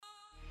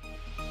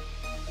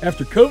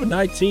After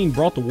COVID-19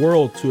 brought the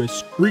world to a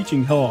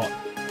screeching halt,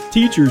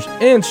 teachers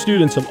and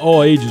students of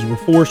all ages were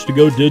forced to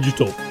go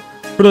digital.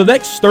 For the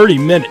next 30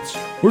 minutes,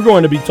 we're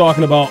going to be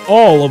talking about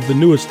all of the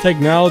newest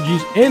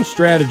technologies and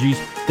strategies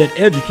that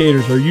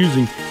educators are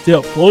using to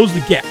help close the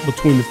gap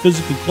between the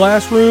physical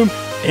classroom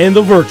and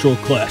the virtual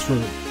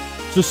classroom.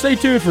 So stay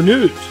tuned for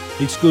news,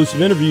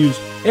 exclusive interviews,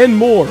 and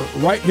more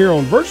right here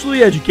on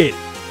Virtually Educated,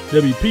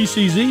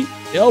 WPCZ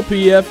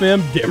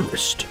LPFM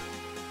Demarest.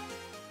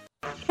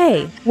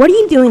 Hey, what are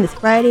you doing this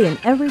Friday and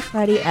every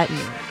Friday at noon?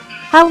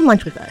 Have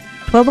lunch with us,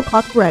 12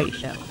 o'clock variety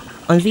show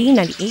on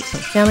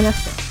Z98.7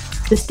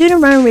 FM, the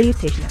student-run radio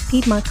station at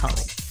Piedmont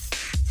College.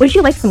 Would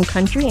you like some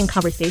country and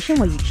conversation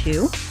while you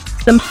chew?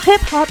 Some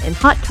hip-hop and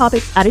hot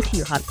topics added to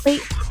your hot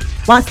plate?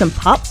 Want some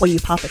pop while you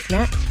pop a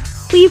snack?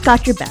 We've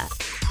got your back.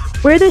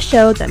 We're the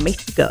show that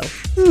makes you go,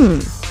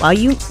 while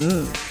you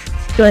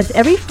Join us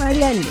every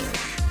Friday at noon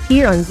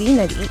here on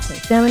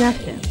Z98.7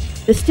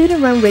 FM, the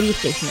student-run radio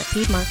station at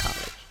Piedmont College.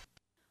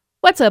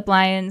 What's up,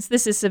 Lions?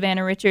 This is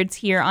Savannah Richards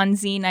here on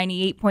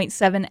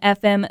Z98.7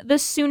 FM, the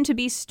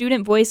soon-to-be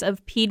student voice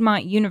of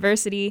Piedmont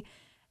University,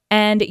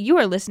 and you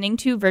are listening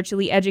to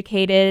Virtually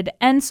Educated.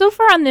 And so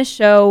far on this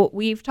show,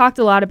 we've talked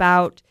a lot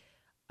about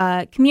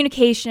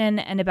communication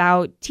and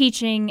about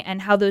teaching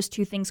and how those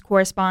two things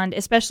correspond,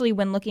 especially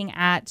when looking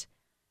at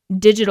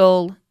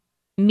digital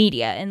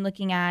media and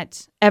looking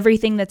at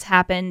everything that's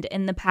happened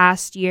in the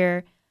past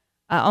year,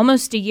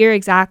 almost a year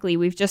exactly.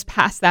 We've just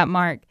passed that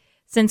mark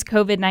since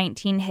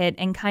COVID-19 hit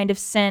and kind of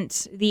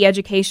sent the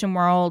education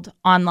world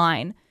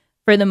online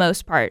for the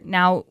most part.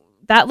 Now,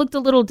 that looked a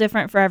little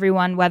different for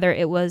everyone, whether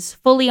it was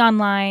fully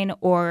online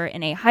or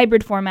in a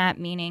hybrid format,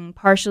 meaning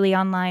partially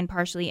online,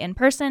 partially in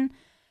person.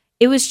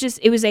 It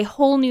was a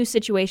whole new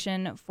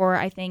situation for,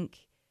 I think,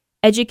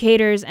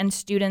 educators and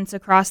students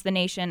across the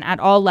nation at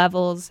all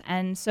levels.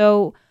 And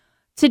so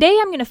today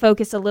I'm going to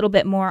focus a little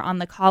bit more on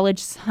the college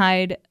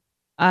side,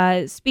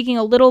 speaking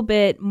a little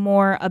bit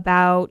more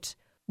about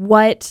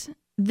what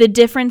the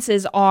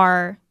differences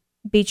are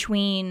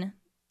between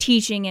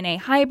teaching in a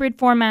hybrid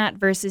format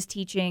versus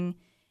teaching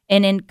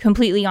in a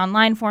completely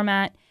online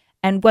format,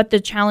 and what the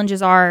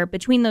challenges are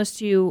between those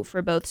two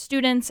for both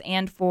students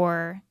and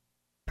for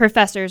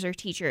professors or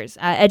teachers,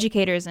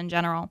 educators in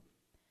general.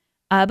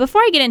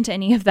 Before I get into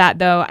any of that,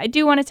 though, I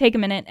do want to take a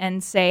minute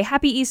and say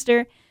Happy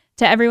Easter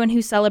to everyone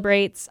who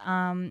celebrates.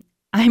 I'm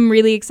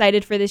really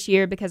excited for this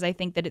year because I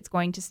think that it's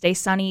going to stay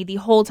sunny the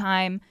whole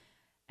time,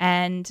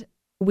 and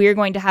we're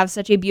going to have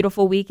such a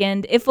beautiful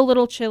weekend, if a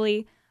little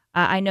chilly.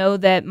 I know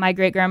that my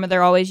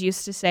great-grandmother always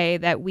used to say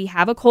that we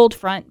have a cold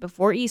front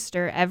before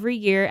Easter every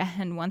year,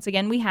 and once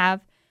again we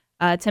have.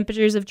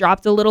 Temperatures have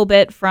dropped a little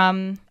bit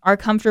from our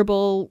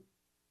comfortable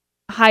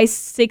high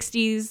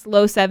 60s,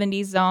 low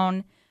 70s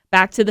zone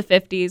back to the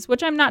 50s,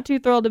 which I'm not too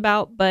thrilled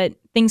about, but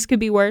things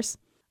could be worse.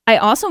 I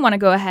also want to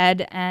go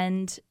ahead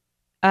and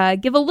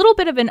give a little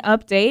bit of an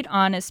update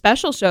on a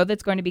special show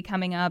that's going to be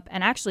coming up,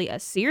 and actually a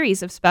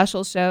series of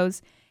special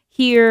shows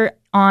here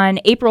on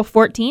April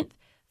 14th.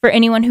 For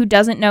anyone who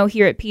doesn't know,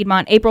 here at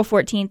Piedmont, April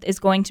 14th is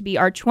going to be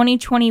our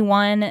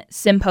 2021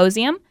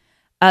 symposium.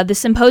 The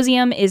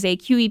symposium is a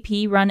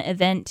QEP-run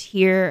event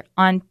here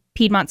on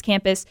Piedmont's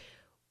campus,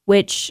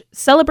 which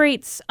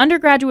celebrates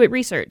undergraduate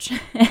research.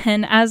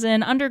 And as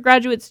an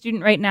undergraduate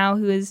student right now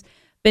who has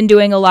been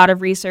doing a lot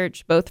of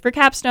research, both for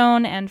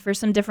capstone and for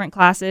some different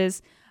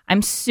classes,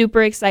 I'm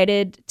super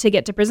excited to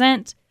get to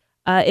present.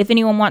 If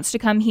anyone wants to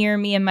come hear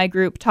me and my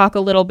group talk a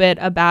little bit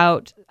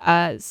about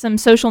some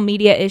social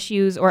media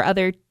issues or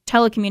other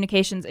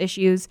telecommunications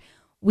issues,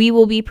 we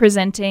will be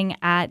presenting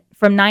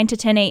from 9 to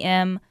 10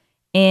 a.m.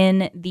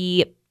 in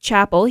the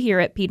chapel here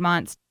at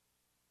Piedmont's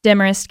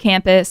Demarest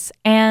campus.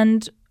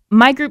 And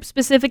my group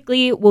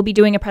specifically will be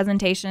doing a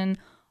presentation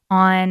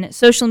on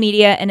social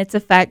media and its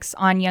effects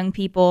on young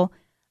people.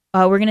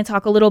 We're going to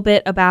talk a little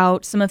bit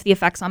about some of the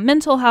effects on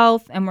mental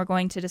health, and we're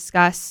going to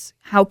discuss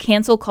how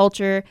cancel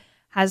culture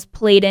has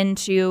played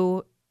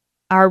into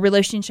our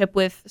relationship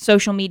with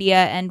social media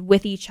and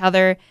with each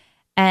other,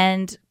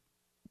 and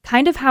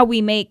kind of how we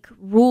make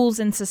rules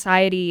in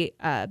society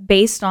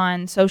based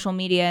on social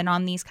media and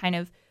on these kind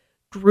of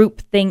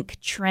groupthink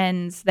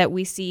trends that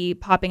we see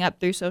popping up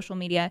through social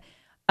media.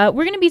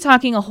 We're going to be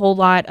talking a whole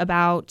lot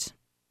about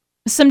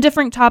some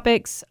different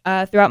topics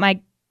throughout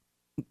my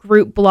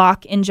group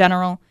block in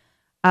general.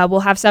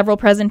 We'll have several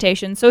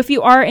presentations. So if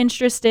you are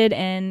interested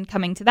in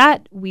coming to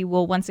that, we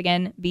will once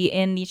again be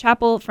in the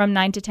chapel from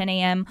 9 to 10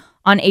 a.m.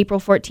 on April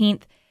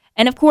 14th.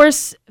 And of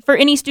course, for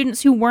any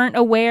students who weren't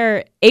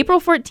aware, April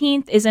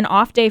 14th is an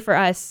off day for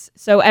us.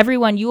 So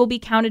everyone, you will be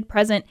counted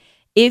present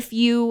if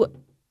you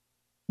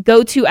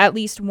go to at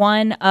least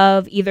one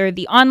of either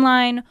the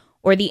online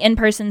or the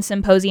in-person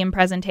symposium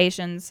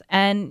presentations,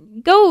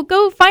 and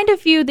go find a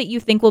few that you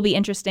think will be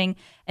interesting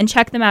and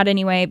check them out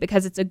anyway,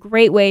 because it's a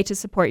great way to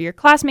support your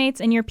classmates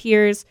and your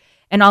peers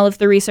and all of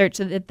the research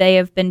that they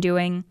have been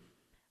doing,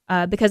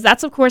 because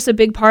that's, of course, a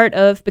big part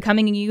of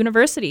becoming a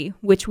university,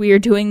 which we are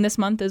doing this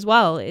month as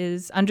well,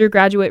 is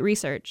undergraduate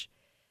research.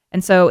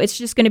 And so it's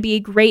just going to be a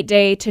great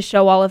day to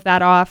show all of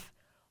that off.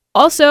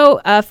 Also,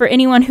 for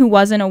anyone who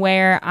wasn't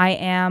aware, I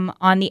am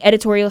on the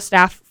editorial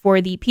staff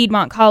for the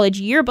Piedmont College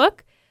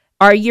yearbook.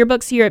 Our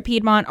yearbooks here at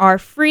Piedmont are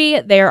free.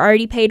 They are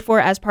already paid for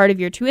as part of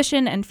your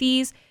tuition and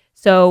fees.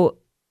 So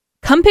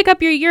come pick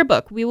up your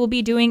yearbook. We will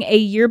be doing a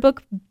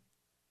yearbook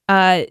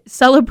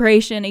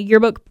celebration, a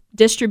yearbook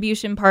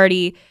distribution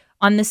party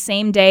on the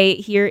same day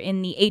here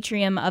in the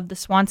atrium of the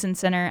Swanson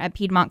Center at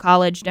Piedmont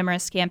College,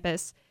 Demorest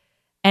campus.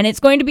 And it's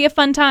going to be a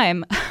fun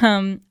time.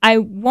 I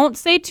won't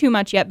say too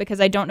much yet because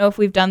I don't know if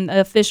we've done the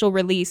official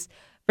release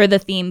for the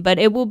theme, but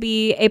it will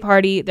be a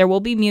party. There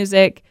will be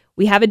music.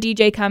 We have a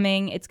DJ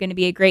coming. It's going to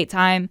be a great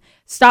time.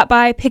 Stop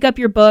by, pick up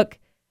your book,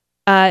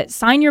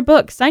 sign your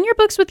book. Sign your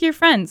books with your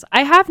friends.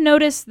 I have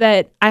noticed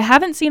that I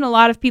haven't seen a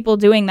lot of people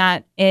doing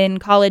that in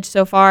college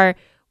so far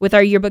with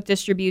our yearbook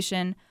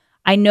distribution.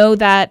 I know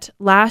that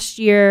last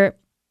year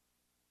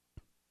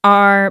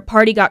our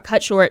party got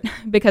cut short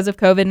because of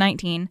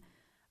COVID-19.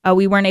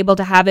 We weren't able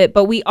to have it,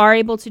 but we are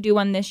able to do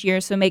one this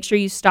year, so make sure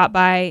you stop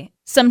by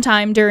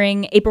sometime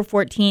during April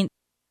 14th.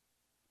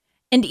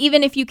 And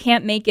even if you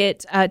can't make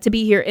it to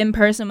be here in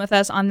person with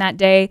us on that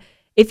day,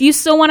 if you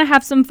still want to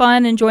have some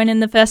fun and join in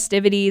the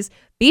festivities,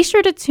 be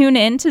sure to tune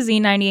in to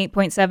Z98.7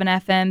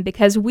 FM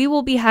because we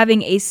will be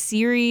having a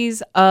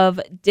series of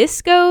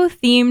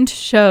disco-themed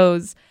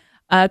shows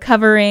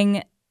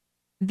covering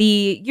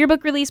the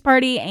yearbook release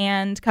party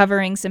and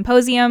covering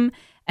Symposium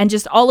and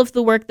just all of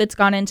the work that's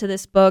gone into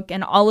this book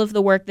and all of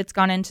the work that's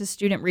gone into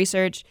student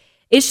research.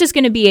 It's just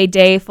going to be a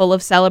day full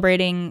of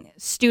celebrating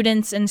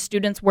students and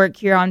students' work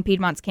here on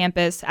Piedmont's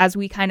campus as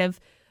we kind of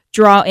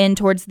draw in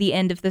towards the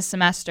end of the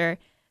semester.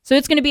 So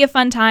it's going to be a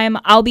fun time.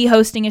 I'll be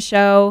hosting a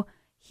show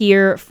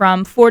here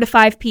from 4 to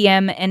 5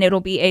 p.m., and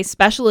it'll be a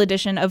special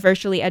edition of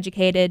Virtually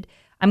Educated.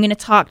 I'm going to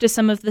talk to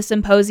some of the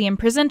Symposium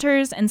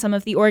presenters and some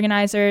of the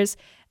organizers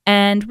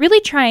and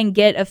really try and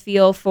get a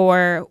feel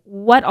for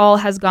what all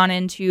has gone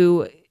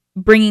into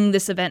bringing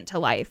this event to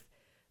life.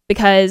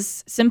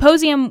 Because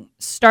Symposium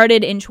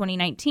started in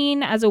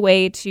 2019 as a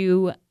way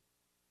to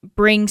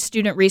bring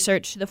student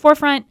research to the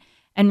forefront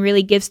and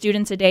really give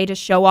students a day to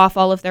show off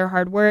all of their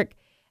hard work.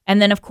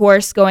 And then, of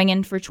course, going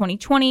in for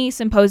 2020,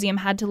 Symposium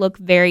had to look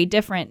very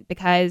different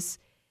because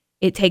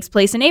it takes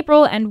place in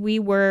April, and we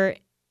were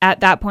at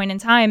that point in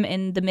time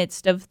in the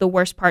midst of the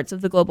worst parts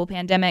of the global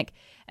pandemic.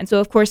 And so,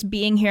 of course,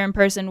 being here in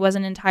person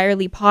wasn't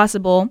entirely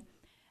possible.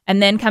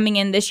 And then coming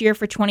in this year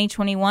for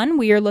 2021,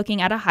 we are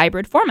looking at a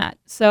hybrid format.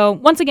 So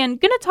once again,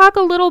 going to talk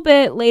a little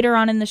bit later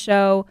on in the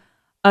show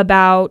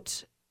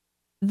about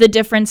the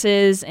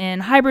differences in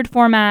hybrid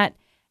format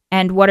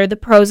and what are the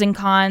pros and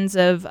cons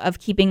of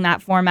keeping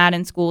that format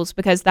in schools,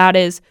 because that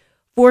is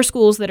for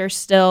schools that are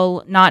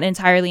still not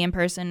entirely in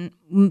person.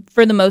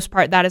 For the most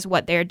part, that is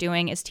what they're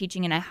doing, is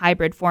teaching in a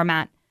hybrid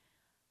format.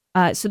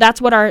 So that's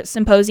what our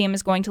symposium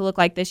is going to look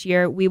like this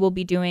year. We will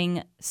be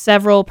doing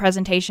several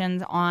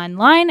presentations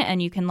online,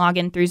 and you can log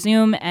in through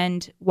Zoom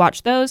and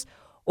watch those,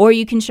 or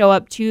you can show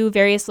up to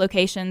various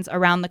locations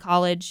around the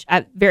college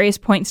at various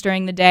points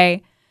during the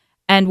day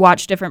and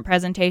watch different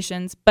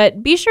presentations.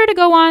 But be sure to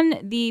go on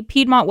the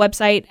Piedmont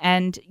website,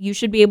 and you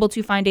should be able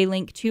to find a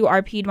link to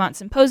our Piedmont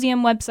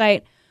Symposium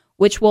website,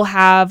 which will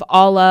have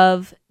all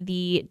of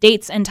the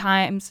dates and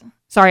times,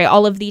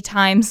 all of the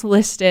times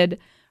listed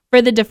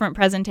for the different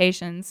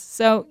presentations.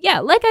 So yeah,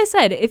 like I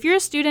said, if you're a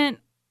student,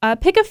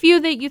 pick a few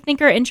that you think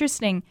are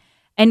interesting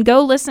and go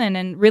listen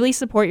and really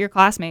support your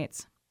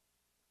classmates.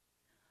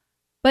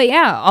 But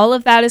yeah, all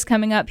of that is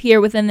coming up here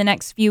within the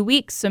next few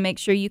weeks, so make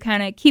sure you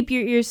kind of keep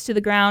your ears to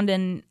the ground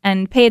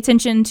and pay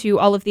attention to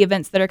all of the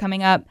events that are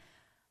coming up.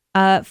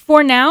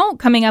 For now,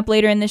 coming up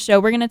later in this show,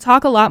 we're going to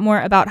talk a lot more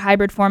about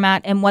hybrid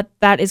format and what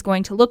that is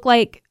going to look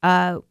like,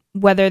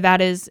 whether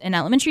that is in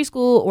elementary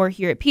school or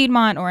here at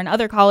Piedmont or in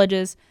other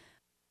colleges.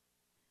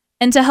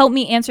 And to help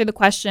me answer the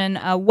question,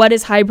 what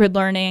is hybrid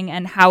learning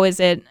and how is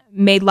it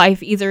made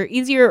life either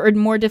easier or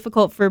more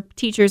difficult for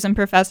teachers and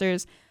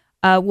professors,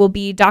 will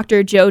be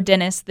Dr. Joe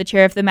Dennis, the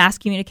chair of the Mass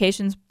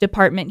Communications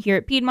Department here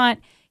at Piedmont.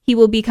 He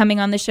will be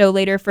coming on the show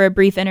later for a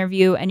brief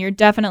interview, and you're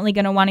definitely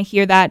going to want to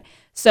hear that.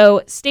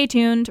 So stay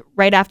tuned.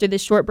 Right after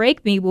this short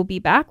break, we will be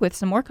back with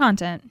some more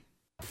content.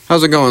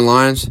 How's it going,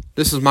 Lions?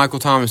 This is Michael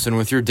Thomason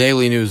with your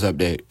daily news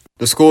update.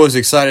 The school is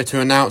excited to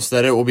announce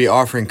that it will be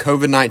offering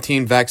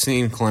COVID-19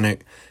 vaccine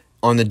clinic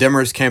on the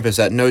Demorest campus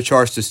at no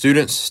charge to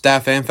students,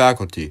 staff, and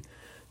faculty.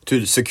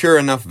 To secure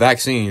enough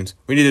vaccines,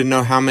 we need to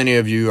know how many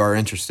of you are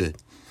interested.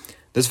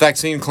 This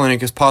vaccine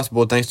clinic is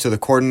possible thanks to the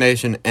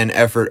coordination and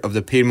effort of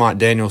the Piedmont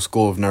Daniel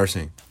School of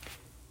Nursing.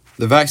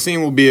 The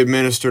vaccine will be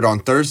administered on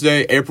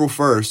Thursday, April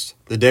 1st,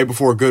 the day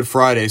before Good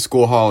Friday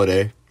school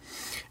holiday,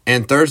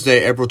 and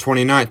Thursday, April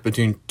 29th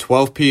between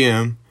 12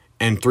 p.m.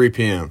 and 3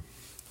 p.m.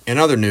 In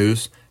other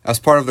news, as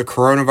part of the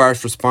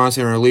Coronavirus Response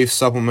and Relief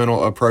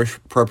Supplemental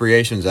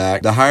Appropriations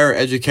Act, the Higher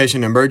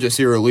Education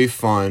Emergency Relief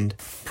Fund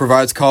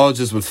provides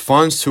colleges with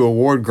funds to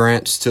award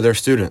grants to their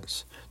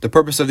students. The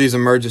purpose of these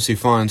emergency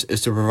funds is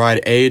to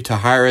provide aid to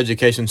higher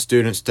education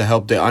students to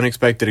help the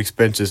unexpected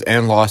expenses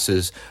and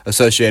losses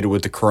associated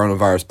with the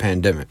coronavirus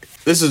pandemic.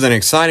 This is an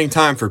exciting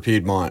time for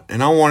Piedmont,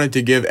 and I wanted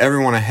to give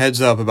everyone a heads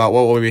up about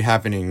what will be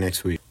happening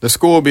next week. The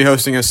school will be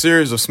hosting a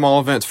series of small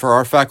events for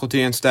our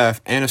faculty and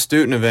staff and a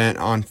student event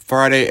on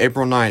Friday,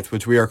 April 9th,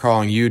 which we are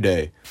calling U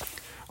Day.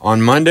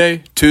 On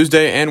Monday,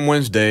 Tuesday, and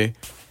Wednesday,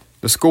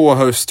 the school will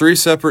host 3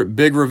 separate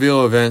big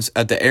reveal events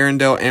at the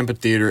Arundel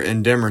Amphitheater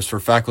in Demers for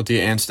faculty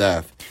and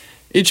staff.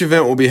 Each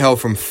event will be held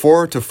from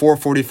 4 to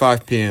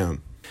 4:45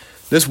 p.m.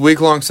 This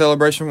week-long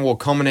celebration will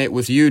culminate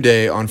with U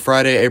Day on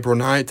Friday, April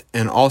 9th,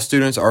 and all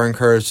students are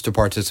encouraged to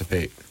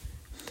participate.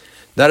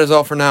 That is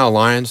all for now,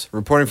 Lions.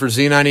 Reporting for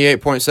Z98.7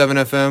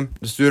 FM,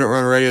 the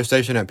student-run radio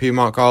station at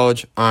Piedmont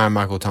College, I'm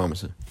Michael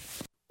Thomason.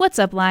 What's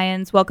up,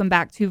 Lions? Welcome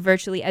back to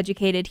Virtually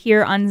Educated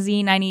here on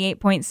Z98.7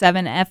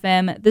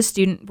 FM, the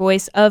student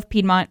voice of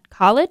Piedmont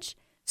College,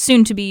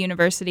 soon to be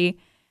university.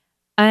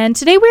 And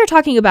today we are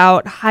talking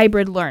about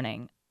hybrid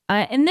learning.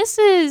 And this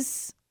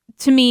is,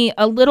 to me,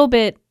 a little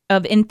bit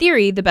of, in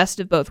theory, the best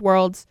of both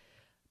worlds,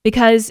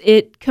 because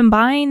it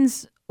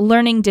combines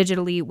learning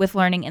digitally with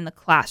learning in the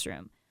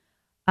classroom.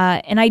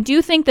 And I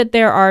do think that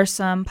there are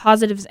some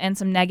positives and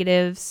some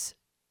negatives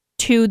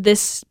to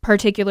this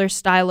particular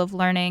style of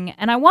learning.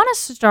 And I want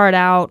to start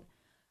out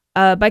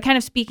by kind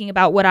of speaking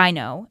about what I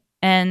know.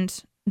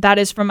 And that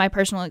is from my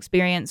personal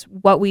experience,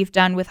 what we've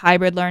done with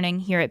hybrid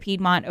learning here at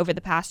Piedmont over the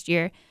past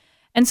year.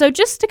 And so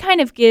just to kind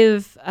of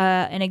give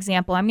an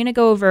example, I'm going to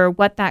go over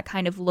what that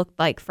kind of looked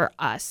like for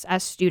us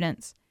as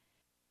students.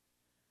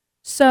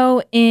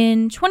 So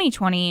in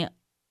 2020,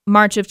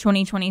 March of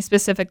 2020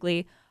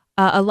 specifically,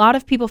 a lot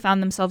of people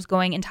found themselves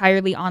going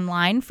entirely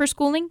online for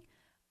schooling.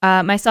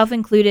 Myself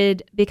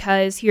included,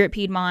 because here at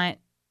Piedmont,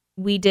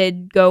 we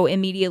did go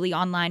immediately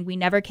online. We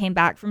never came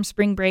back from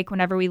spring break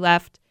whenever we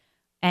left.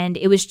 And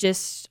it was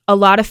just a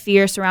lot of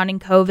fear surrounding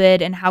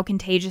COVID and how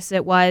contagious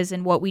it was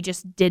and what we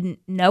just didn't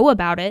know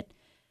about it.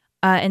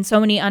 And so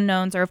many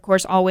unknowns are, of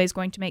course, always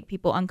going to make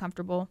people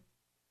uncomfortable.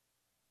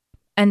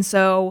 And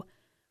so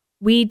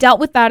we dealt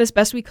with that as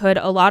best we could.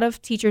 A lot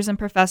of teachers and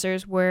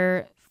professors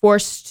were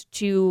forced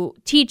to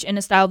teach in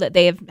a style that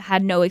they have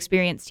had no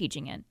experience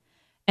teaching in.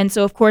 And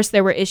so, of course,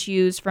 there were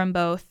issues from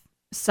both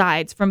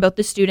sides, from both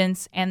the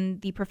students and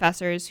the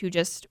professors who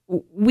just,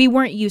 we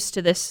weren't used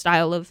to this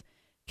style of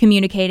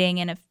communicating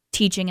and of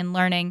teaching and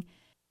learning.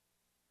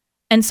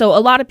 And so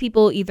a lot of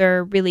people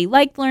either really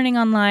liked learning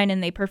online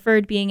and they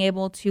preferred being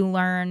able to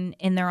learn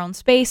in their own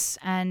space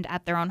and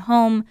at their own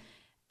home.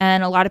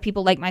 And a lot of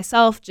people like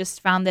myself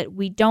just found that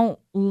we don't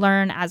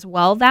learn as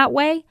well that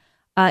way.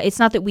 It's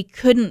not that we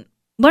couldn't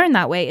learn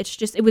that way. It's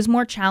just, it was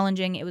more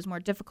challenging. It was more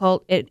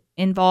difficult. It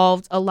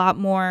involved a lot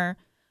more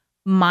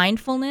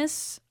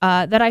mindfulness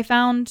that I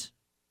found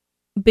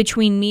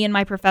between me and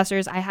my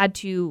professors. I had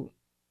to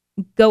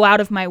go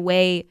out of my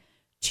way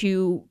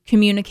to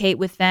communicate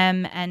with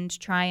them and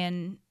try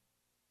and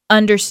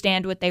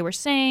understand what they were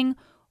saying.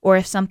 Or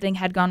if something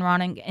had gone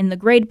wrong in the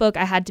grade book,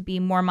 I had to be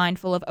more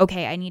mindful of,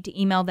 okay, I need to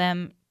email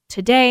them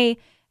today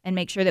and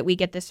make sure that we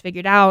get this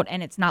figured out.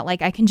 And it's not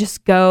like I can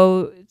just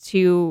go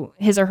to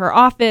his or her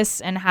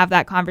office and have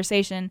that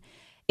conversation.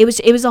 It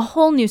was a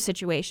whole new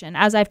situation,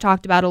 as I've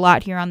talked about a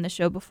lot here on the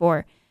show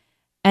before.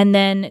 And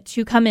then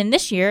to come in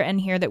this year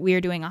and hear that we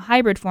are doing a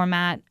hybrid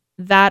format,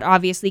 that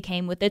obviously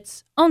came with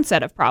its own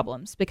set of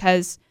problems,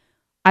 because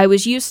I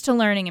was used to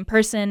learning in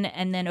person,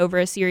 and then over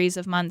a series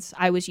of months,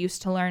 I was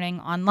used to learning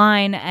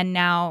online, and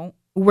now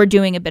we're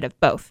doing a bit of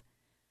both.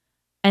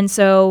 And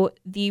so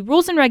the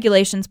rules and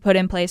regulations put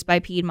in place by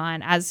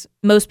Piedmont, as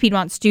most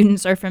Piedmont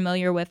students are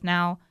familiar with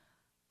now,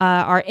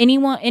 are any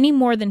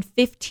more than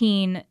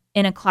 15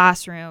 in a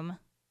classroom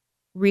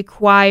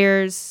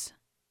requires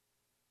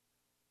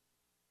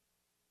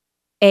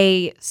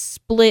a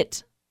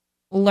split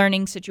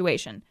learning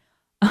situation.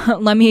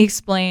 Let me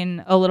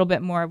explain a little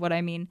bit more of what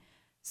I mean.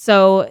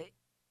 So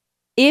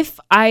if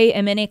I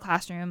am in a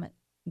classroom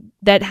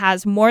that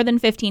has more than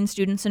 15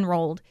 students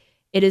enrolled,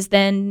 it is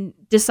then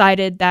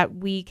decided that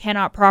we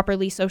cannot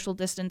properly social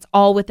distance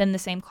all within the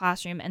same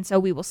classroom, and so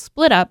we will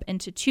split up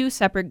into 2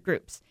 separate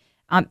groups.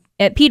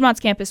 At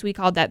Piedmont's campus, we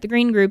called that the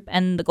green group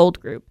and the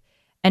gold group,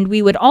 and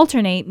we would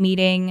alternate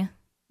meeting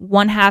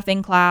one half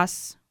in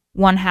class,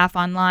 one half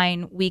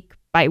online, week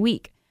by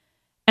week.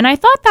 And I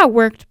thought that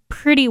worked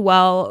pretty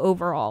well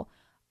overall.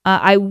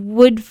 I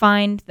would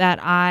find that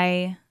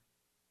I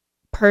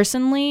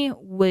personally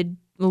would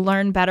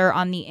learn better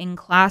on the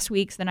in-class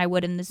weeks than I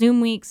would in the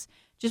Zoom weeks,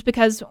 just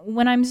because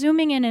when I'm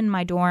Zooming in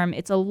my dorm,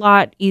 it's a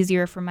lot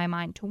easier for my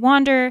mind to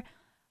wander.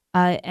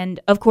 And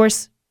of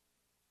course,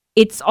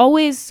 it's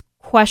always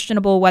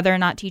questionable whether or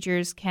not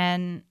teachers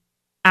can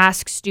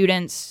ask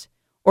students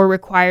or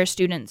require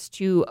students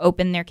to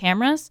open their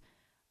cameras.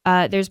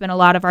 There's been a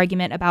lot of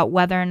argument about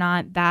whether or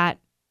not that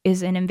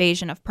is an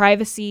invasion of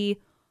privacy,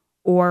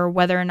 or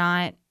whether or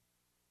not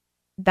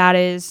that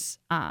is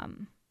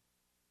kind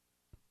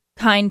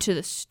to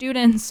the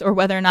students, or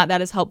whether or not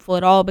that is helpful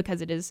at all,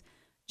 because it is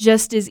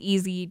just as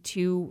easy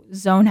to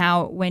zone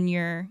out when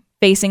you're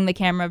facing the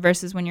camera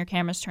versus when your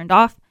camera's turned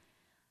off.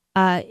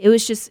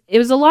 It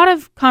was a lot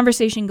of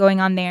conversation going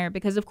on there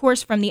because, of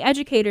course, from the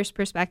educator's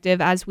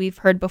perspective, as we've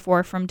heard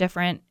before from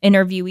different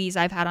interviewees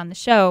I've had on the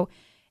show,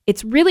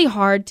 it's really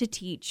hard to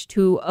teach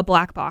to a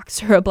black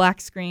box or a black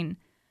screen.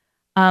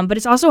 But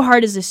it's also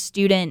hard as a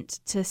student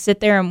to sit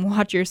there and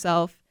watch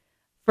yourself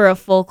for a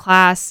full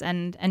class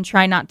and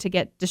try not to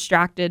get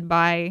distracted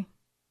by,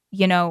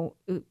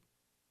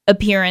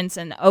 appearance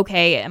and,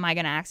 okay, am I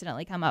going to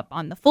accidentally come up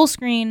on the full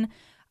screen?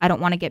 I don't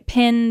want to get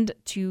pinned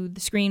to the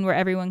screen where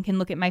everyone can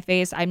look at my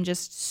face. I'm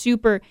just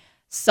super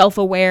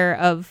self-aware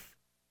of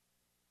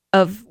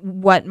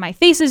what my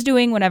face is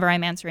doing whenever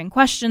I'm answering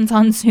questions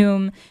on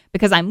Zoom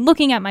because I'm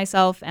looking at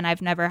myself, and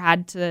I've never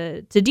had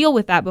to deal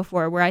with that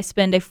before, where I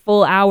spend a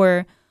full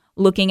hour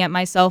looking at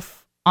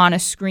myself on a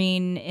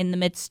screen in the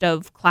midst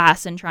of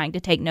class and trying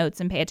to take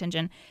notes and pay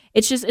attention.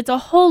 It's a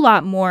whole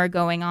lot more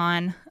going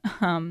on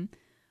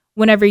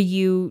whenever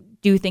you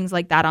do things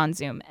like that on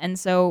Zoom. And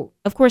so,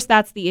 of course,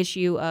 that's the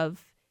issue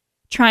of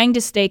trying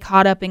to stay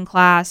caught up in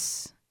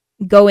class,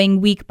 going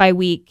week by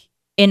week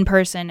in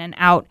person and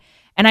out.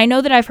 And I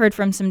know that I've heard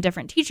from some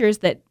different teachers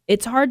that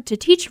it's hard to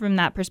teach from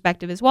that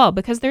perspective as well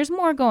because there's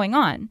more going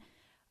on.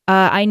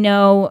 I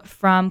know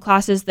from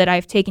classes that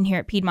I've taken here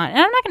at Piedmont, and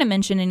I'm not going to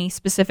mention any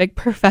specific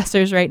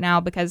professors right now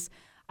because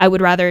I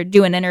would rather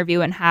do an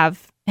interview and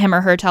have him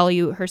or her tell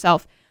you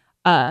herself.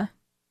 But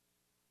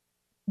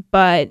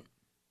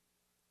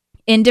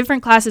in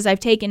different classes I've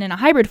taken in a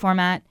hybrid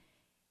format,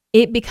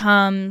 it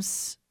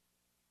becomes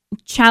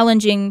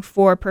challenging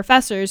for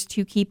professors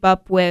to keep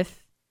up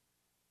with,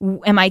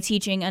 am I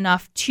teaching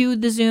enough to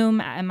the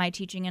Zoom? Am I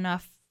teaching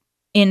enough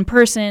in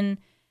person?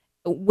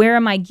 Where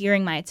am I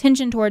gearing my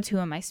attention towards? Who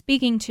am I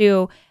speaking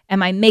to?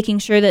 Am I making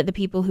sure that the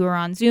people who are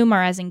on Zoom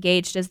are as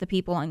engaged as the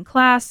people in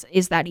class?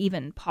 Is that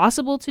even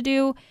possible to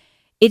do?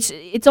 It's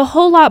a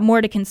whole lot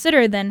more to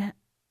consider than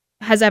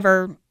has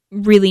ever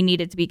really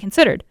needed to be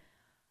considered.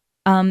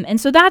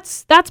 And so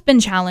that's been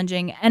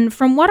challenging. And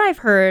from what I've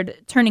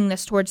heard, turning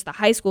this towards the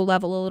high school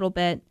level a little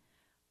bit,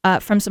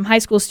 from some high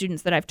school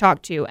students that I've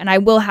talked to, and I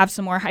will have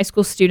some more high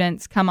school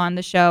students come on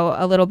the show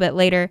a little bit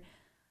later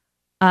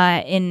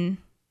in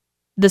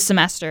the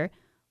semester.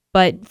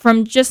 But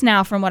from just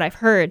now, from what I've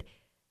heard,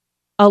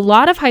 a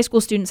lot of high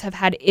school students have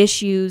had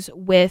issues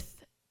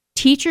with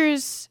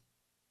teachers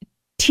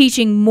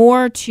teaching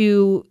more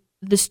to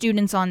the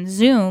students on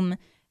Zoom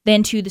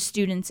than to the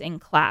students in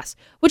class,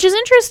 which is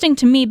interesting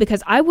to me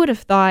because I would have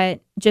thought,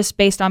 just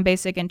based on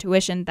basic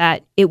intuition,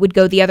 that it would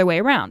go the other way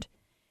around.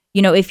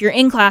 If you're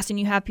in class and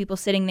you have people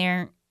sitting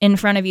there in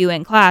front of you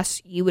in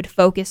class, you would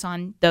focus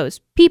on those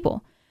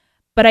people.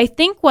 But I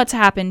think what's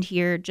happened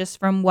here, just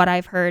from what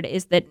I've heard,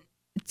 is that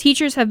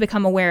teachers have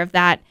become aware of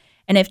that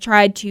and have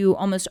tried to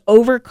almost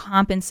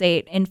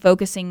overcompensate in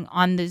focusing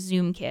on the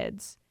Zoom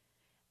kids.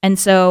 And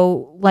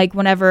so, like,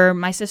 whenever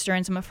my sister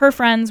and some of her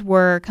friends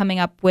were coming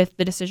up with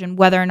the decision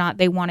whether or not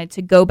they wanted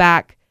to go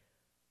back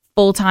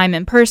full-time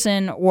in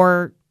person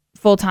or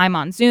full-time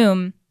on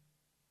Zoom.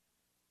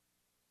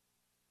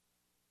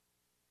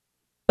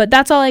 But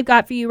that's all I've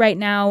got for you right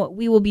now.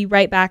 We will be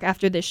right back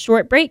after this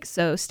short break,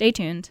 so stay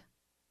tuned.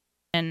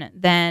 And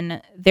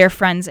then their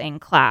friends in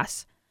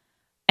class.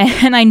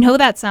 And I know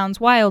that sounds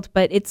wild,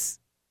 but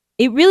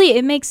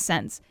it makes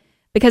sense.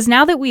 Because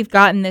now that we've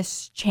gotten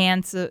this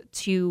chance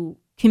to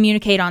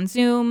communicate on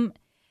Zoom,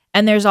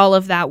 and there's all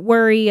of that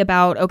worry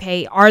about,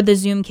 okay, are the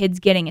Zoom kids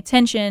getting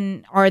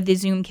attention? Are the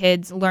Zoom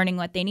kids learning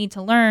what they need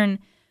to learn?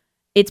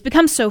 It's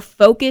become so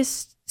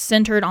focused,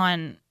 centered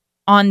on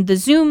the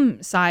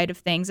Zoom side of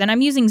things. And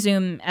I'm using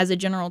Zoom as a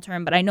general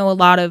term, but I know a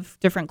lot of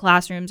different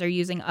classrooms are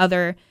using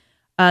other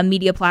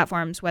media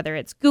platforms, whether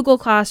it's Google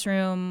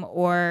Classroom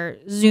or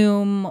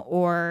Zoom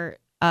or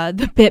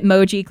the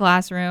Bitmoji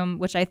Classroom,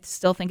 which I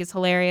still think is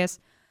hilarious.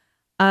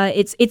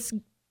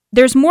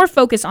 There's more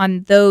focus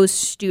on those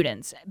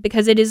students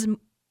because it is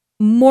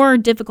more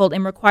difficult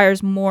and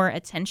requires more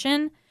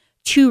attention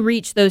to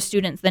reach those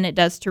students than it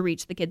does to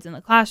reach the kids in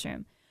the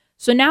classroom.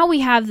 So now we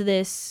have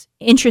this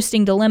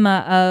interesting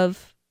dilemma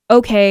of,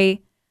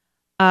 okay,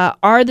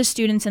 are the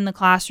students in the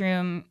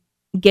classroom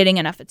getting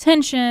enough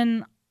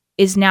attention?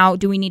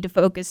 Do we need to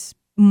focus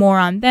more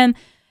on them?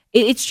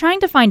 It's trying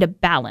to find a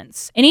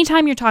balance.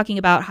 Anytime you're talking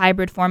about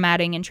hybrid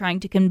formatting and trying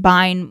to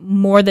combine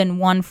more than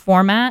one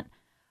format,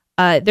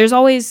 there's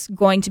always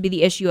going to be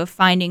the issue of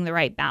finding the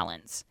right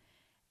balance.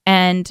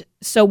 And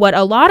so what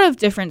a lot of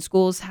different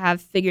schools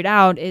have figured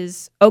out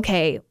is,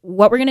 okay,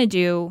 what we're going to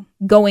do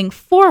going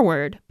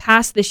forward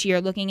past this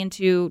year, looking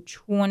into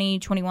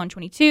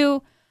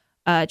 2021-22,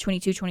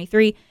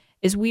 22-23,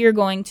 is we are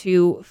going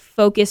to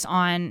focus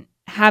on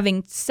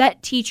having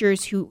set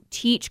teachers who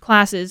teach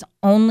classes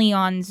only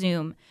on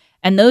Zoom.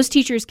 And those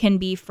teachers can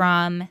be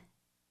from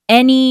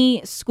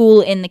any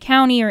school in the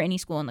county or any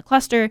school in the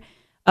cluster.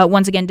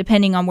 Once again,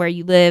 depending on where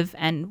you live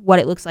and what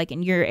it looks like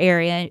in your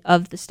area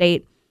of the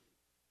state.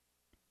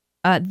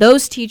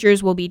 Those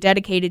teachers will be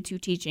dedicated to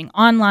teaching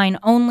online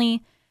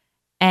only.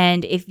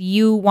 And if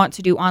you want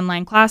to do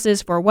online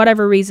classes for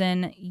whatever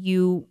reason,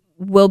 you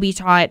will be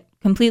taught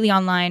completely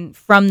online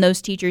from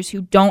those teachers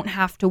who don't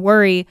have to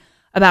worry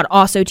about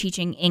also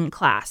teaching in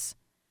class.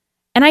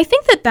 And I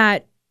think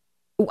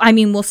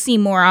we'll see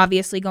more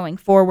obviously going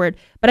forward,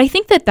 but I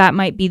think that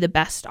might be the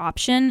best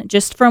option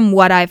just from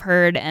what I've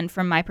heard and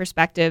from my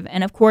perspective.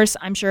 And of course,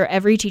 I'm sure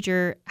every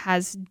teacher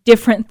has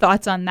different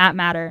thoughts on that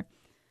matter.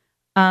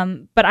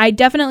 But I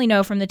definitely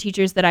know from the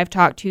teachers that I've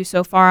talked to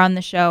so far on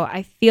the show,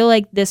 I feel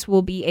like this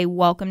will be a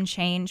welcome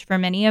change for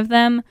many of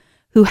them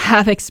who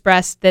have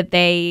expressed that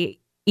they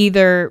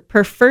either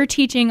prefer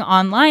teaching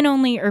online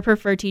only or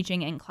prefer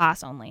teaching in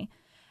class only.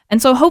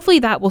 And so hopefully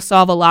that will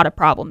solve a lot of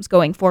problems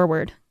going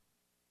forward.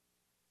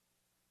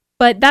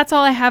 But that's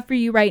all I have for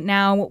you right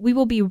now. We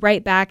will be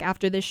right back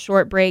after this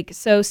short break,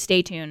 so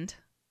stay tuned.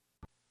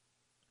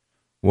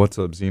 What's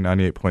up,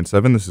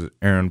 Z98.7? This is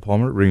Aaron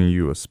Palmer bringing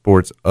you a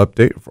sports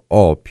update for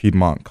all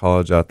Piedmont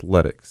College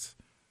athletics.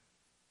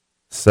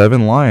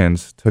 7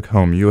 Lions took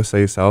home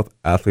USA South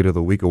Athlete of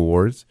the Week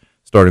awards,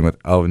 starting with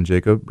Alvin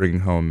Jacob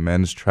bringing home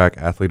Men's Track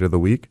Athlete of the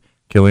Week,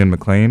 Killian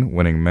McLean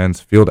winning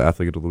Men's Field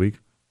Athlete of the Week,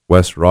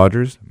 Wes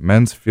Rogers,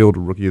 Men's Field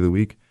Rookie of the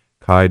Week,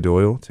 Kai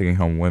Doyle taking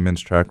home Women's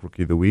Track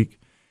Rookie of the Week,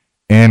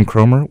 Ann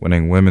Cromer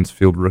winning Women's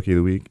Field Rookie of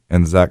the Week,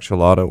 and Zach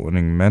Chilada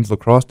winning Men's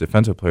Lacrosse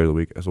Defensive Player of the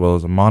Week, as well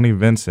as Amani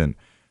Vincent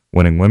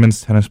winning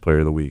Women's Tennis Player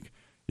of the Week.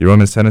 Your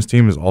women's tennis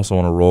team is also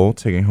on a roll,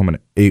 taking home an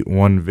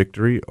 8-1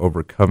 victory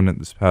over Covenant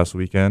this past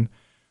weekend.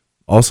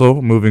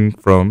 Also, moving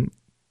from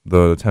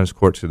the tennis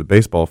court to the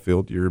baseball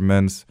field, your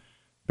men's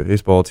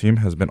baseball team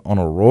has been on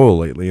a roll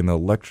lately, and the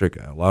electric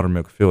at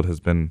Loudermilk Field has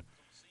been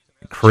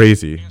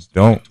crazy.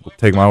 Don't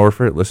take my word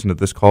for it. Listen to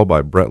this call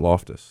by Brett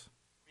Loftus.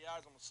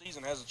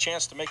 Season has a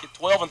chance to make it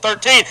 12 and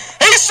 13.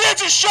 He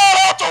sends a shot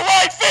out to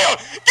right field.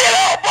 Get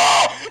out,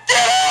 ball!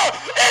 Get out!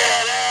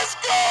 It is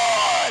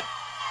good!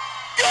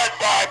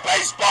 Goodbye,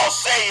 baseball.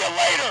 See you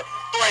later.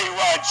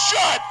 3-run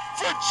shot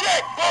for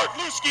Jack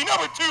Bartlewski,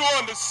 number 2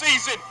 on the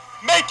season.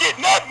 Make it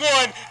not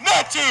 1,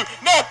 not 2,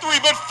 not 3,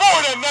 but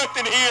 4-0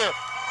 here.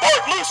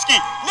 Bartlewski,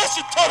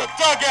 listen to the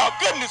dugout.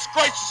 Goodness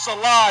gracious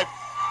alive.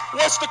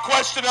 What's the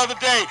question of the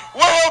day?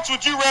 Where else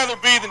would you rather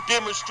be than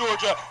Demorest,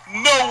 Georgia?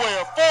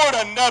 Nowhere.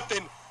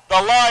 4-0.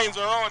 The Lions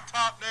are on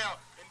top now.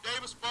 And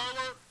Davis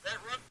Barlow, that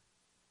run.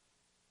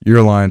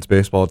 Your Lions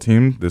baseball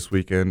team this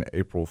weekend,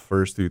 April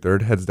 1st through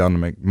 3rd, heads down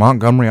to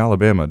Montgomery,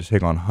 Alabama to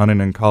take on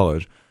Huntington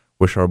College.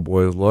 Wish our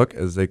boys luck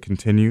as they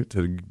continue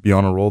to be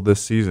on a roll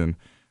this season.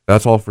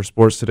 That's all for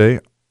sports today.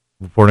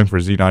 Reporting for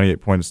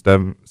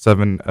Z98.7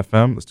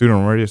 FM, the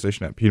student radio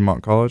station at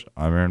Piedmont College,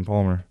 I'm Aaron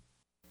Palmer.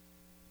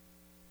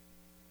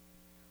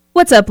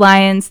 What's up,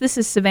 Lions? This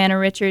is Savannah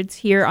Richards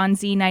here on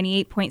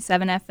Z98.7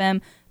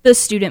 FM, the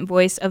student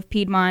voice of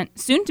Piedmont,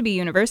 soon to be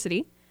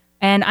University.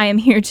 And I am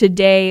here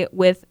today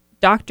with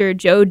Dr.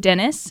 Joe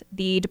Dennis,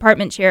 the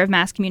Department Chair of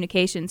Mass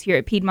Communications here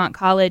at Piedmont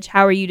College.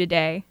 How are you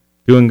today?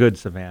 Doing good,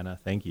 Savannah.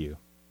 Thank you.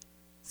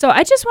 So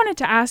I just wanted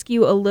to ask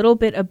you a little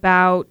bit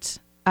about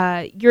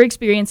your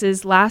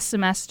experiences last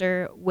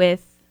semester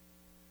with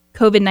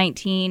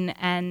COVID-19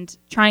 and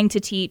trying to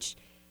teach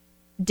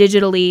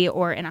digitally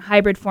or in a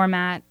hybrid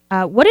format.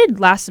 What did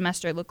last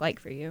semester look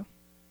like for you?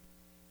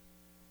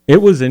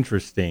 It was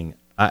interesting.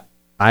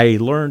 I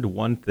learned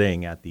one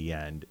thing at the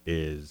end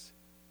is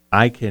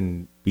I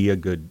can be a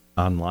good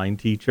online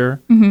teacher.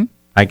 Mm-hmm.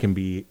 I can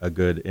be a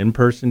good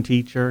in-person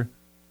teacher,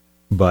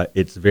 but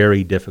it's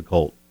very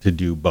difficult to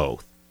do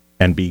both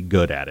and be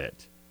good at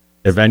it.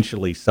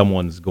 Eventually,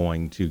 someone's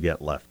going to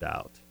get left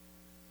out.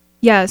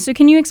 Yeah, so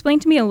can you explain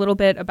to me a little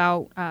bit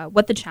about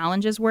what the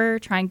challenges were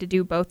trying to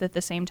do both at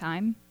the same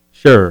time?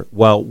 Sure.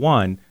 Well,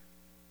 one,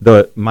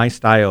 my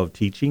style of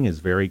teaching is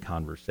very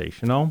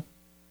conversational,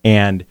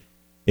 and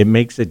it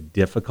makes it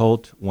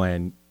difficult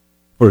when,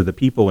 for the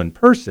people in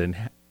person,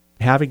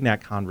 having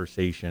that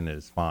conversation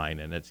is fine,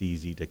 and it's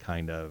easy to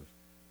kind of,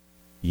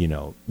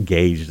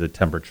 gauge the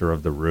temperature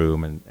of the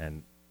room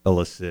and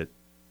elicit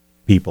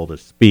people to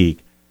speak.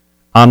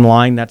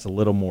 Online, that's a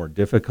little more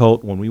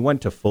difficult. When we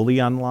went to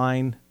fully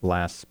online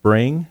last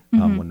spring,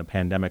 when the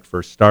pandemic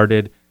first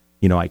started,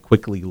 I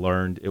quickly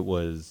learned it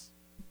was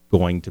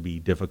going to be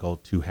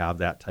difficult to have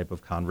that type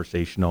of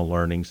conversational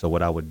learning. So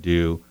what I would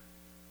do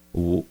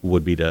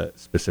would be to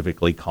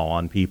specifically call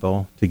on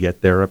people to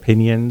get their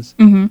opinions.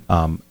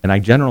 And I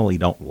generally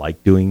don't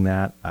like doing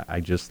that. I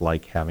just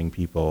like having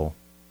people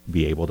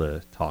be able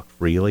to talk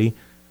freely.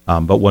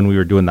 But when we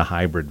were doing the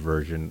hybrid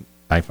version,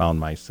 I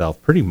found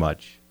myself pretty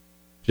much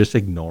just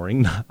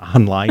ignoring the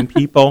online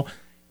people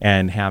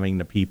and having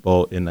the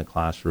people in the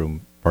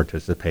classroom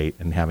participate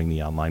and having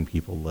the online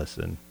people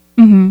listen.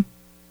 Mm-hmm.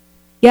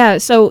 Yeah,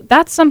 so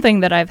that's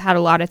something that I've had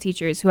a lot of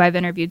teachers who I've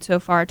interviewed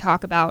so far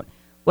talk about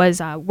was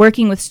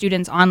working with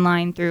students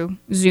online through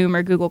Zoom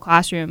or Google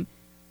Classroom,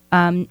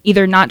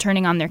 either not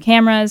turning on their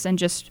cameras and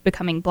just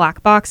becoming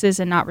black boxes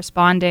and not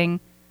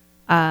responding.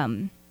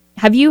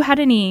 Have you had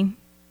any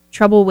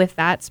trouble with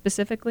that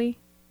specifically?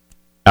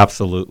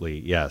 Absolutely,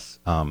 yes.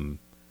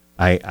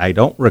 I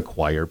don't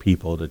require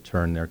people to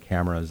turn their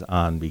cameras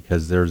on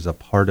because there's a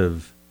part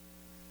of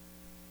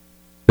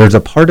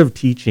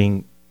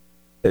teaching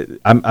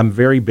I'm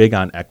very big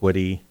on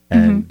equity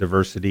and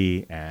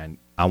diversity, and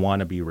I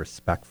want to be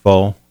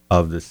respectful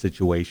of the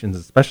situations,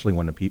 especially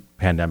when the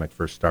pandemic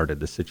first started,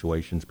 the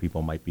situations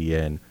people might be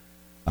in,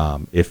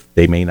 if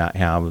they may not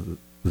have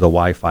the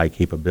Wi-Fi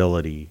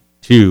capability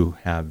to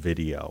have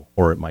video,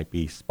 or it might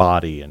be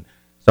spotty. And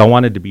so I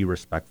wanted to be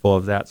respectful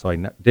of that. So I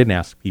didn't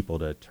ask people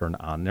to turn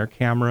on their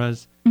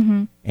cameras.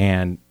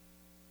 And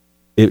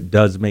it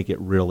does make it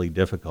really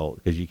difficult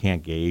because you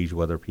can't gauge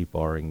whether people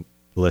are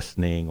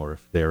listening or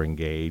if they're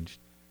engaged.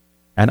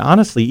 And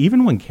honestly,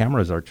 even when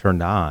cameras are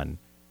turned on,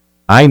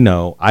 I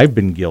know I've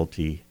been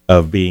guilty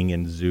of being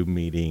in Zoom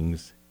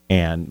meetings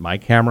and my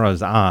camera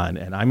is on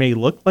and I may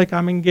look like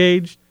I'm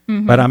engaged,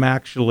 but I'm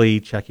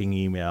actually checking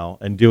email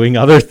and doing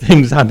other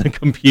things on the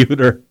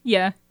computer.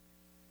 Yeah.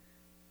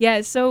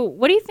 Yeah, so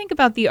what do you think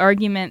about the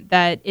argument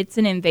that it's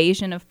an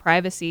invasion of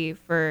privacy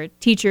for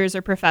teachers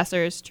or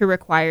professors to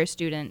require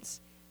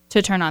students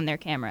to turn on their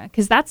camera?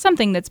 Because that's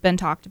something that's been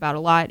talked about a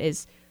lot,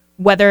 is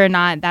whether or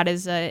not that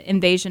is an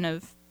invasion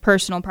of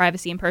personal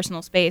privacy and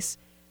personal space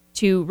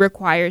to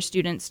require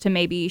students to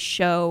maybe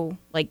show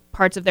like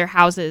parts of their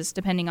houses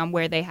depending on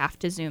where they have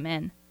to zoom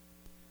in.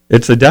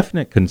 It's a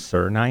definite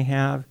concern I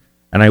have,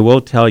 and I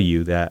will tell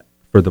you that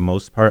for the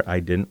most part, I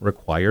didn't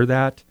require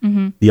that.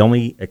 The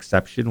only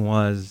exception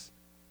was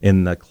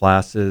in the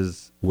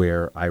classes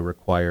where I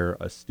require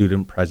a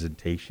student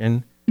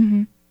presentation,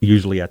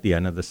 usually at the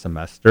end of the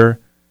semester.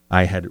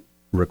 I had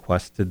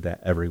requested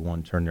that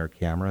everyone turn their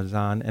cameras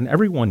on, and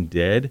everyone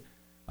did.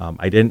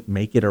 I didn't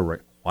make it a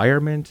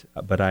requirement,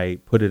 but I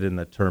put it in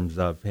the terms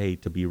of, hey,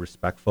 to be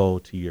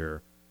respectful to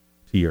your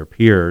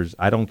peers.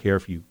 I don't care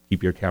if you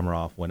keep your camera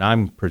off when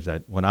I'm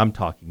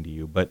talking to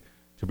you, but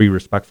to be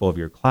respectful of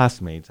your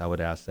classmates, I would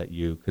ask that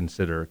you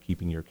consider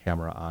keeping your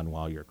camera on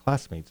while your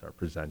classmates are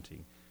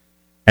presenting.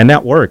 And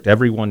that worked.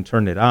 Everyone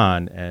turned it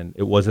on, and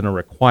it wasn't a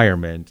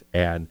requirement,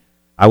 and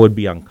I would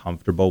be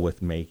uncomfortable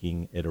with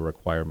making it a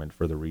requirement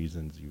for the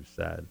reasons you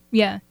said.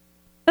 Yeah.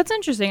 That's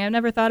interesting. I've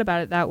never thought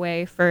about it that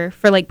way for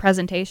like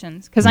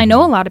presentations, because I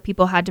know a lot of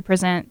people had to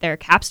present their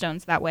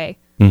capstones that way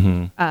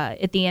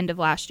at the end of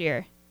last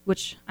year,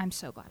 which I'm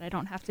so glad I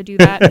don't have to do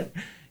that.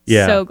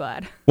 Yeah. So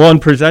glad. Well,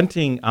 and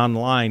presenting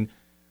online,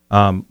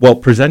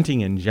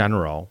 presenting in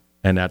general,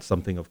 and that's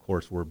something, of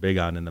course, we're big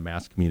on in the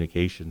mass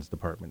communications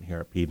department here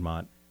at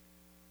Piedmont.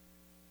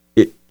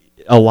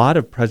 A lot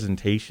of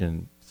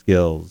presentation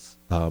skills,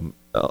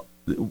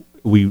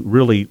 we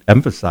really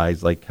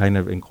emphasize like kind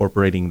of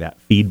incorporating that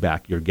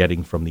feedback you're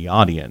getting from the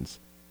audience.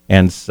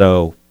 And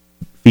so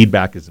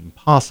feedback is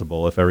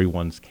impossible if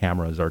everyone's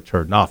cameras are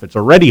turned off. It's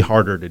already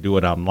harder to do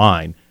it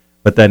online.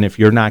 But then if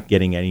you're not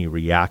getting any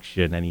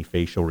reaction, any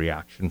facial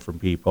reaction from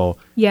people,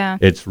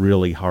 it's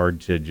really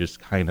hard to just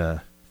kind of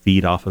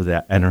feed off of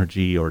that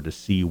energy or to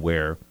see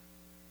where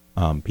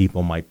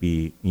people might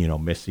be,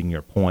 missing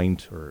your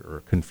point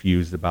or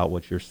confused about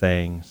what you're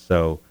saying.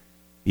 So,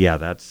 yeah,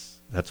 that's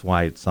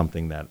why it's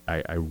something that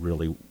I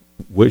really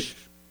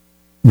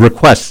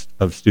request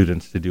of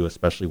students to do,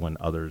 especially when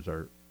others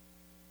are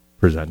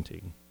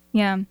presenting.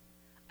 Yeah.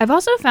 I've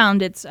also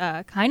found it's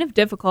kind of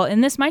difficult,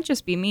 and this might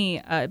just be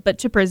me, but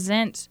to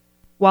present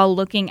while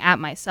looking at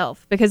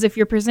myself. Because if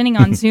you're presenting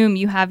on Zoom,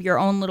 you have your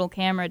own little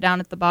camera down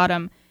at the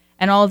bottom,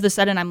 and all of a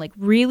sudden I'm like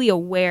really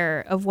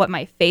aware of what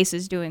my face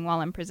is doing while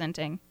I'm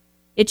presenting.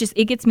 It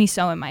gets me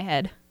so in my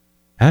head.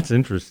 That's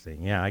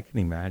interesting. Yeah, I can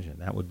imagine.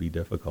 That would be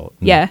difficult.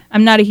 Yeah,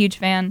 I'm not a huge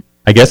fan.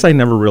 I guess I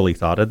never really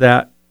thought of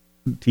that,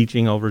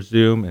 teaching over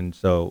Zoom, and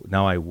so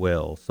now I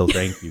will. So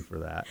thank you for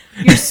that.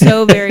 You're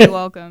so very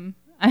welcome.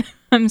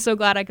 I'm so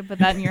glad I could put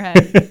that in your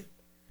head.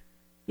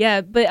 Yeah,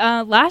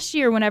 but last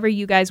year, whenever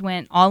you guys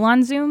went all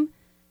on Zoom,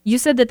 you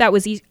said that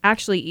was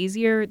actually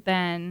easier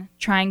than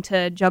trying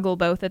to juggle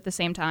both at the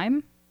same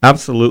time?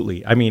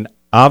 Absolutely. I mean,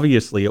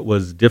 obviously, it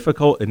was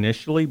difficult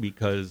initially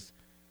because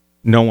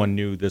no one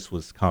knew this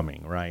was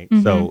coming, right?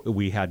 So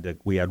we had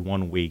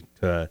 1 week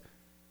to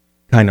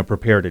kind of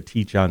prepare to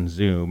teach on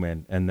Zoom,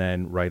 and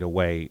then right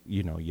away,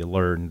 you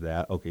learn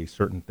that, okay,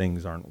 certain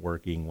things aren't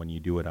working when you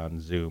do it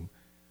on Zoom.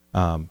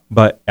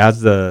 But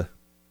as the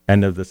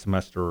end of the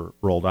semester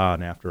rolled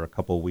on, after a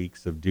couple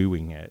weeks of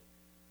doing it,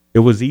 it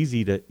was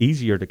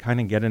easier to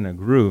kind of get in a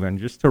groove and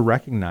just to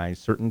recognize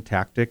certain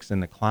tactics in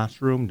the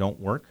classroom don't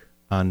work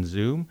on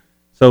Zoom.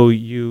 So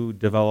you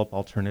develop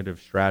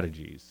alternative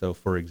strategies. So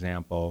for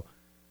example,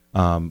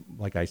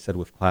 like I said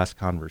with class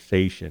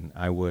conversation,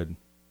 I would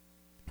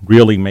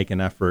really make an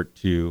effort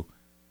to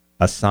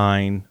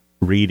assign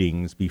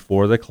readings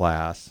before the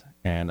class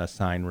and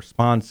assign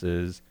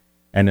responses,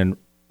 and then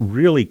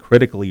really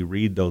critically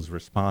read those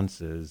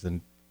responses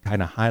and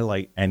kind of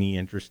highlight any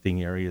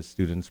interesting areas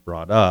students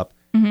brought up.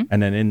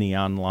 And then in the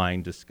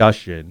online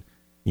discussion,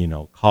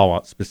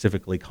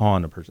 specifically call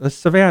on a person.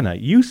 Savannah,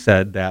 you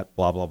said that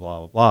blah, blah, blah,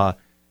 blah, blah.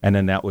 And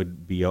then that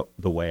would be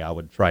the way I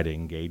would try to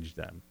engage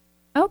them.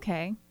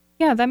 Okay.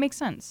 Yeah, that makes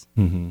sense.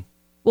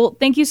 Well,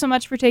 thank you so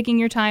much for taking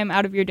your time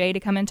out of your day to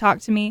come and talk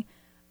to me.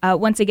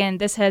 Once again,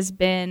 this has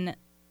been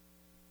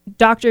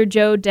Dr.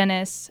 Joe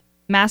Dennis,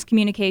 Mass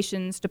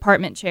Communications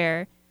Department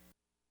Chair.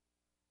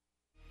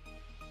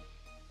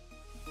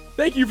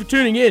 Thank you for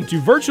tuning in to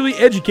Virtually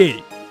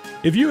Educated.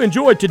 If you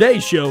enjoyed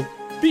today's show,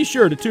 be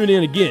sure to tune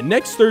in again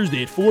next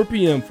Thursday at 4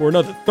 p.m. for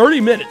another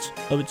 30 minutes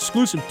of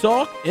exclusive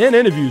talk and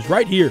interviews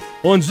right here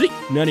on Z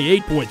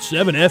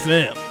 98.7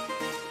 FM.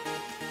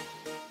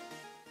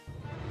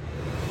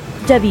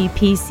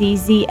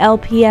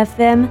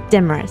 WPCZ-LP-FM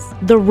Demorest,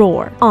 The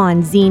Roar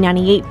on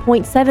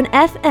Z98.7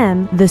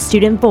 FM, the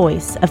student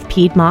voice of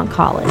Piedmont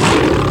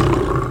College.